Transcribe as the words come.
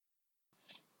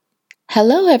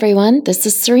Hello, everyone. This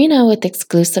is Serena with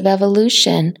Exclusive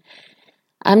Evolution.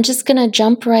 I'm just going to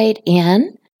jump right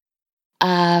in.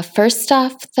 First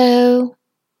off, though,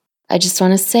 I just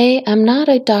want to say I'm not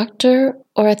a doctor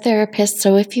or a therapist,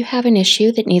 so if you have an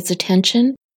issue that needs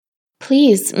attention,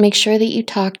 please make sure that you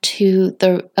talk to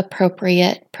the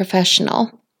appropriate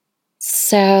professional.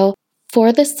 So,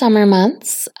 for the summer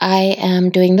months, I am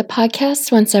doing the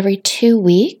podcast once every 2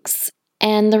 weeks.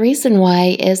 And the reason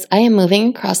why is I am moving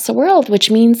across the world,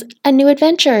 which means a new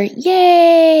adventure.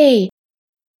 Yay!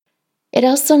 It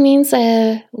also means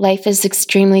life is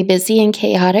extremely busy and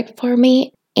chaotic for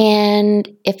me. And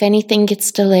if anything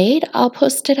gets delayed, I'll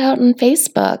post it out on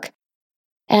Facebook.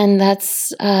 And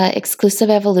that's Exclusive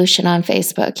Evolution on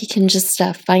Facebook. You can just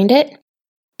find it.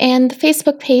 And the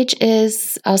Facebook page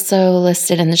is also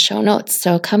listed in the show notes.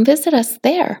 So come visit us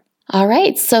there. All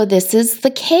right, so this is the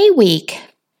K week.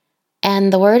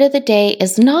 And the word of the day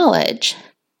is knowledge.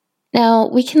 Now,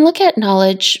 we can look at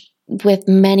knowledge with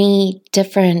many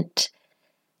different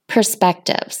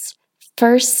perspectives.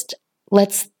 First,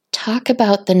 let's talk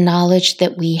about the knowledge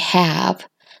that we have.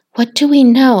 What do we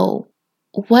know?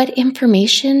 What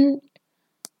information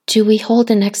do we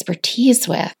hold an expertise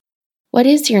with? What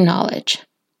is your knowledge?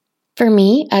 For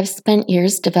me, I've spent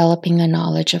years developing a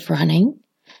knowledge of running.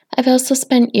 I've also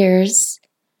spent years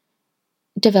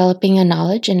developing a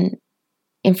knowledge in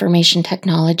information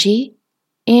technology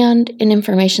and in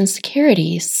information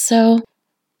security. So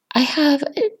I have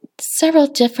several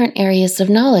different areas of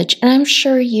knowledge, and I'm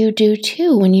sure you do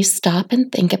too when you stop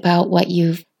and think about what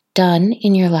you've done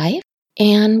in your life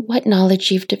and what knowledge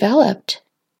you've developed.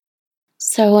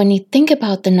 So when you think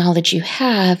about the knowledge you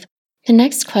have, the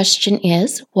next question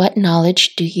is, what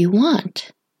knowledge do you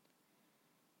want?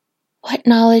 What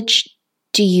knowledge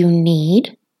do you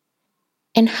need?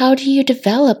 And how do you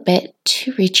develop it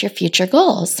to reach your future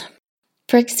goals?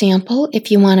 For example, if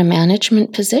you want a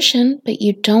management position, but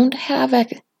you don't have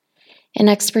an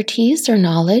expertise or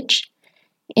knowledge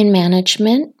in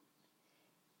management,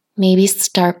 maybe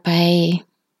start by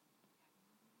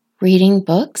reading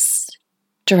books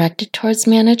directed towards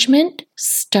management.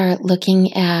 Start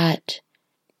looking at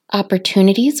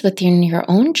opportunities within your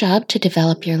own job to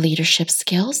develop your leadership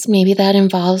skills. Maybe that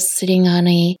involves sitting on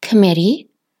a committee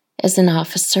as an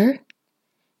officer.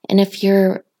 And if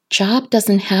your job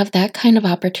doesn't have that kind of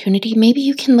opportunity, maybe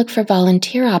you can look for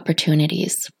volunteer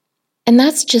opportunities. And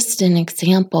that's just an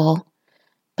example,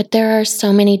 but there are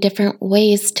so many different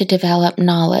ways to develop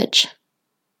knowledge,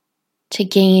 to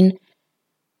gain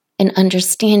an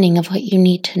understanding of what you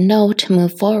need to know to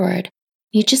move forward.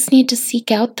 You just need to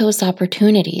seek out those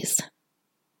opportunities.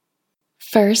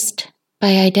 First,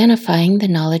 by identifying the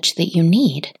knowledge that you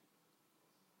need.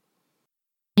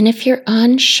 And if you're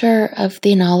unsure of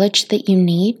the knowledge that you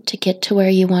need to get to where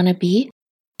you want to be,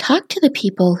 talk to the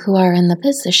people who are in the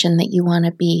position that you want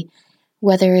to be,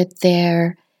 whether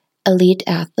they're elite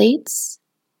athletes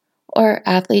or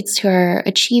athletes who are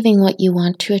achieving what you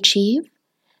want to achieve,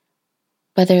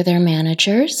 whether they're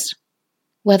managers,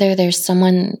 whether there's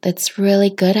someone that's really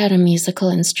good at a musical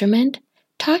instrument.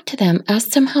 Talk to them,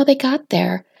 ask them how they got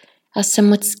there. Ask them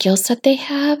what skill set they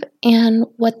have and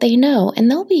what they know, and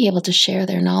they'll be able to share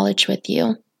their knowledge with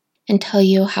you and tell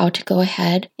you how to go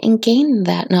ahead and gain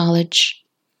that knowledge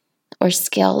or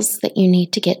skills that you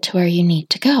need to get to where you need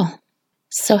to go.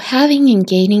 So having and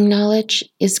gaining knowledge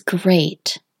is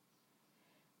great.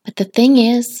 But the thing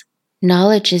is,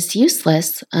 knowledge is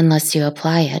useless unless you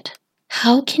apply it.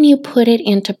 How can you put it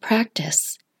into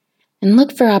practice? And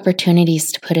look for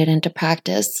opportunities to put it into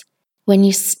practice. When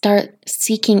you start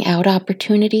seeking out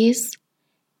opportunities,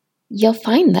 you'll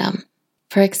find them.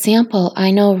 For example,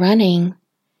 I know running,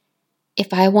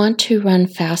 if I want to run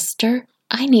faster,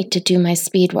 I need to do my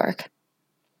speed work.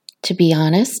 To be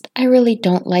honest, I really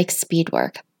don't like speed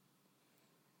work.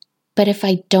 But if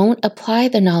I don't apply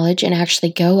the knowledge and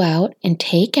actually go out and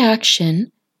take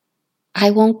action,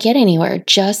 I won't get anywhere.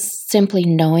 Just simply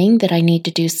knowing that I need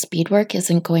to do speed work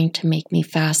isn't going to make me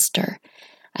faster.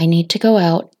 I need to go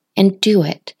out and do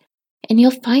it. And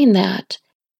you'll find that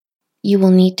you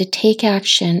will need to take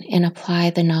action and apply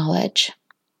the knowledge.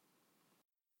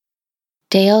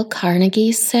 Dale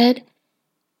Carnegie said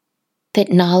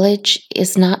that knowledge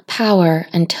is not power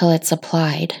until it's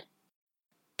applied.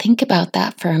 Think about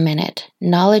that for a minute.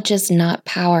 Knowledge is not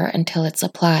power until it's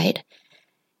applied.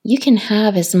 You can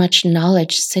have as much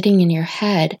knowledge sitting in your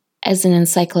head as an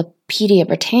Encyclopedia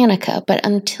Britannica, but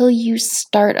until you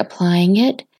start applying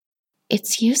it,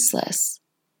 it's useless.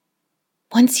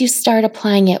 Once you start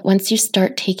applying it, once you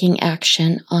start taking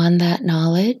action on that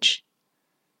knowledge,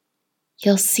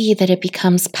 you'll see that it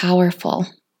becomes powerful.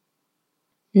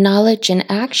 Knowledge and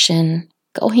action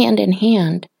go hand in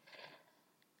hand.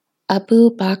 Abu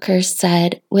Bakr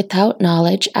said, "Without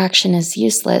knowledge, action is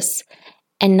useless,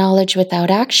 and knowledge without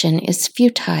action is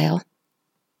futile."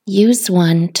 Use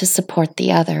one to support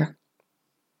the other.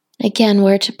 Again,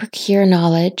 where to procure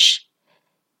knowledge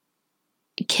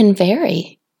can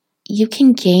vary. You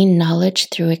can gain knowledge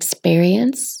through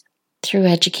experience, through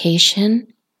education,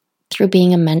 through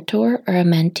being a mentor or a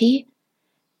mentee.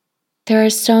 There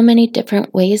are so many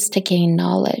different ways to gain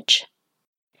knowledge.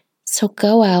 So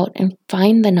go out and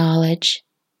find the knowledge,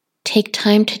 take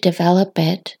time to develop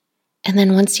it, and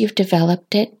then once you've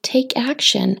developed it, take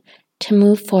action to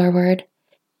move forward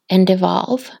and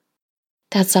evolve.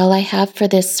 That's all I have for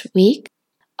this week.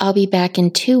 I'll be back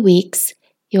in 2 weeks.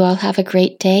 You all have a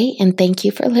great day, and thank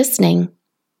you for listening.